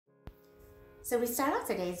So we start off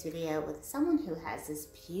today's video with someone who has this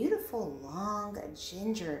beautiful long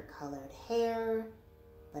ginger colored hair,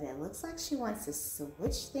 but it looks like she wants to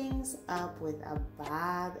switch things up with a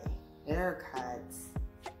bob haircut.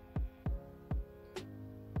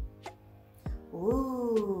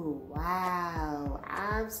 Ooh, wow,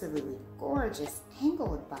 absolutely gorgeous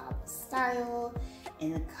angled bob style,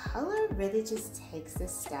 and the color really just takes the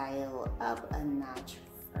style up a notch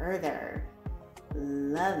further.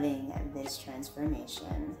 Loving this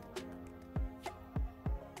transformation.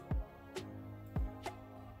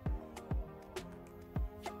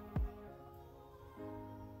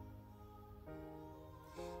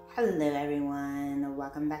 Hello everyone,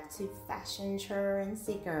 welcome back to Fashion Trend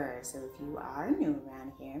Seeker. So if you are new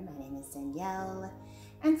around here, my name is Danielle,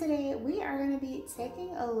 and today we are going to be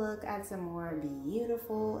taking a look at some more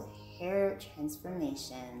beautiful hair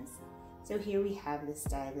transformations. So here we have the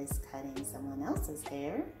stylist cutting someone else's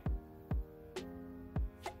hair.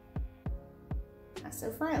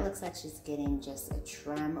 So far it looks like she's getting just a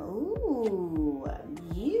trim. Ooh,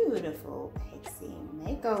 beautiful pixie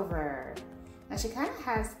makeover. Now she kind of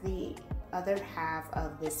has the other half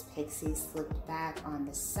of this pixie slipped back on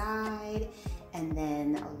the side and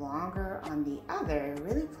then longer on the other,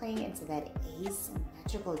 really playing into that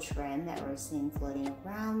asymmetrical trend that we're seeing floating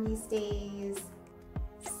around these days.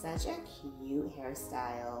 Such a cute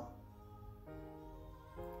hairstyle.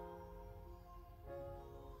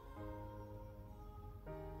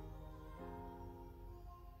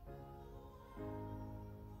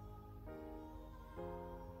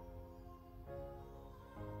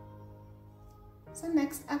 So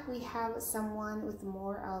next up we have someone with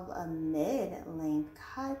more of a mid-length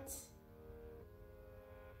cut.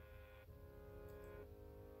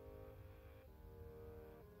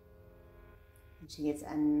 She gets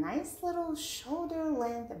a nice little shoulder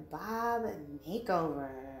length bob makeover.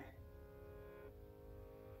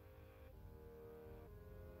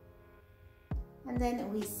 And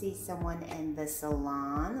then we see someone in the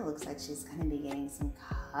salon. It looks like she's going to be getting some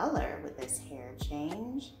color with this hair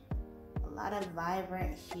change. A lot of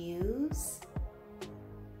vibrant hues.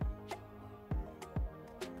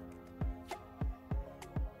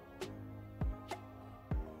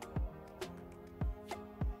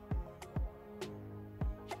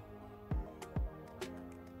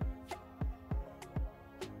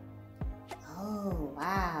 Oh,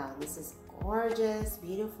 wow, this is gorgeous,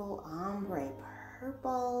 beautiful ombre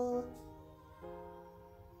purple.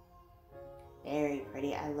 Very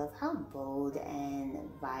pretty. I love how bold and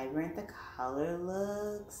vibrant the color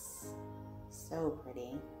looks. So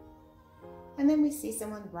pretty. And then we see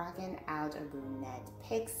someone rocking out a brunette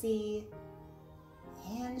pixie,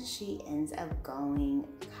 and she ends up going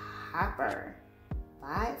copper.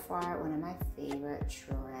 By far one of my favorite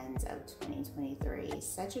trends of 2023.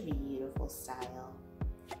 Such a beautiful style.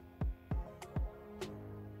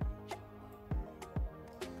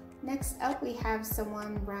 Next up we have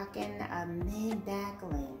someone rocking a mid-back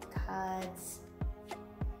length cut.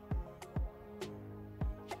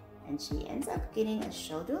 And she ends up getting a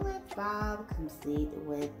shoulder length bob complete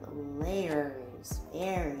with layers.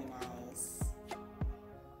 Very nice.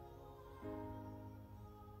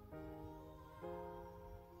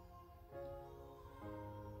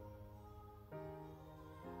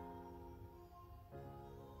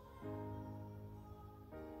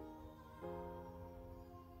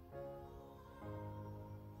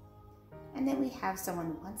 And then we have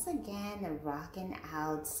someone once again rocking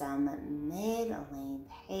out some mid-length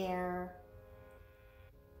hair.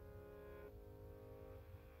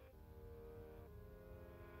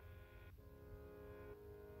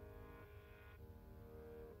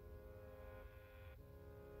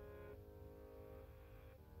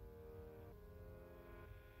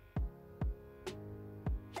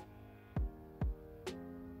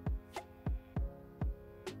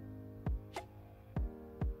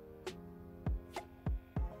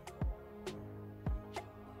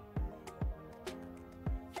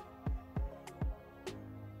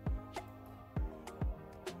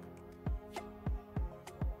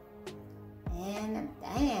 And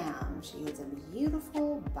bam, she gets a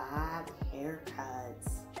beautiful bob haircut.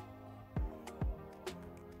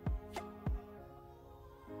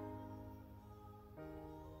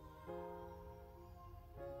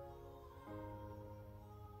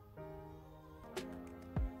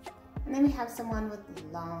 And then we have someone with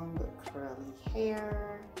long curly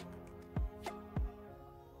hair.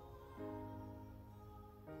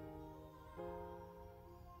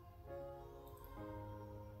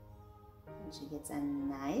 She gets a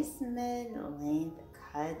nice mid-length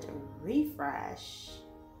cut refresh.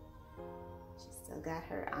 She's still got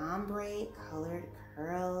her ombre colored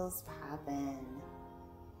curls popping.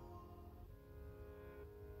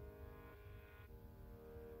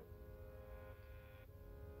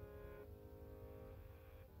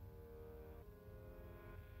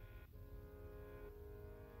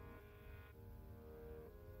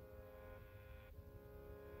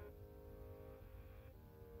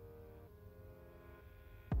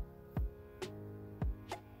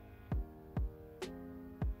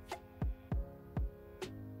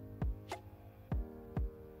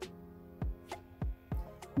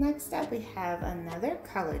 Next up, we have another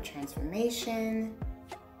color transformation.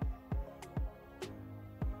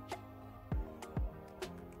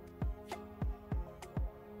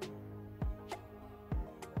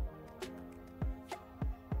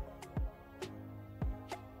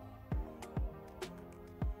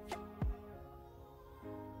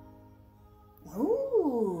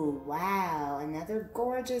 Ooh, wow, another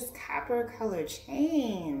gorgeous copper color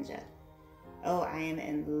change. Oh, I am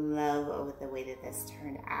in love with the way that this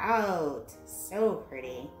turned out. So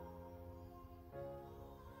pretty.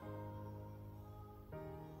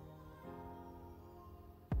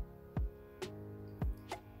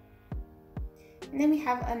 And then we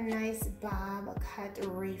have a nice bob cut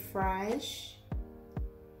refresh.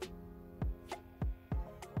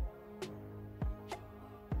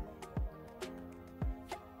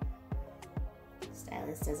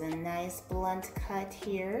 Stylist does a nice blunt cut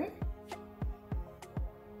here.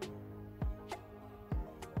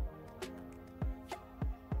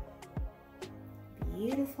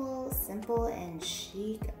 Beautiful, simple, and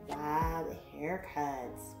chic bob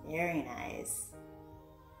haircuts. Very nice.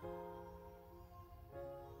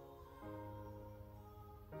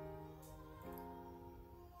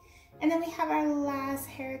 And then we have our last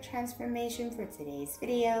hair transformation for today's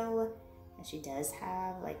video. And she does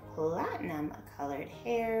have like platinum colored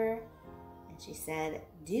hair. And she said,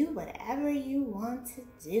 do whatever you want to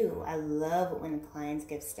do. I love when clients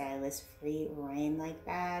give stylists free reign like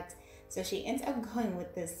that. So she ends up going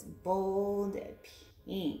with this bold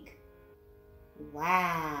pink.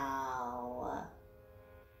 Wow.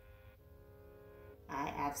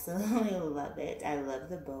 I absolutely love it. I love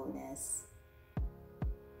the boldness.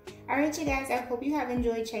 Alright you guys, I hope you have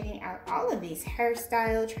enjoyed checking out all of these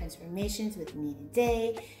hairstyle transformations with me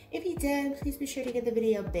today. If you did, please be sure to give the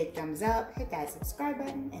video a big thumbs up, hit that subscribe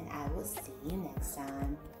button, and I will see you next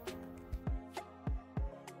time.